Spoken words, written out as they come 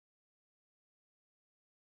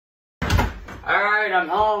Alright, I'm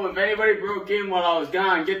home. If anybody broke in while I was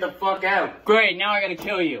gone, get the fuck out. Great, now I gotta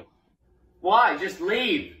kill you. Why? Just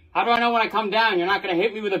leave. How do I know when I come down you're not gonna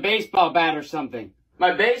hit me with a baseball bat or something?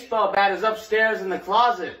 My baseball bat is upstairs in the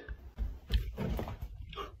closet.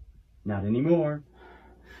 Not anymore.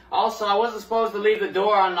 Also, I wasn't supposed to leave the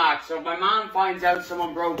door unlocked, so if my mom finds out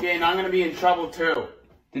someone broke in, I'm gonna be in trouble too.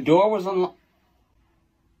 The door was unlocked.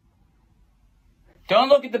 Don't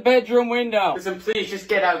look at the bedroom window. Listen, please, just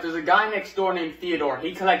get out. There's a guy next door named Theodore.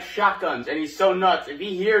 He collects shotguns, and he's so nuts. If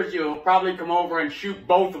he hears you, he'll probably come over and shoot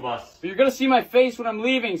both of us. But you're gonna see my face when I'm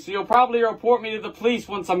leaving, so you'll probably report me to the police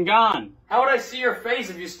once I'm gone. How would I see your face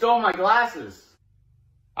if you stole my glasses?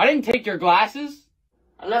 I didn't take your glasses.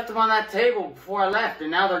 I left them on that table before I left, and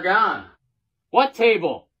now they're gone. What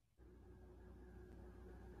table?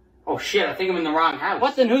 Oh shit, I think I'm in the wrong house.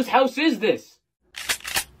 What then? Whose house is this?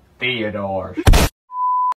 Theodore.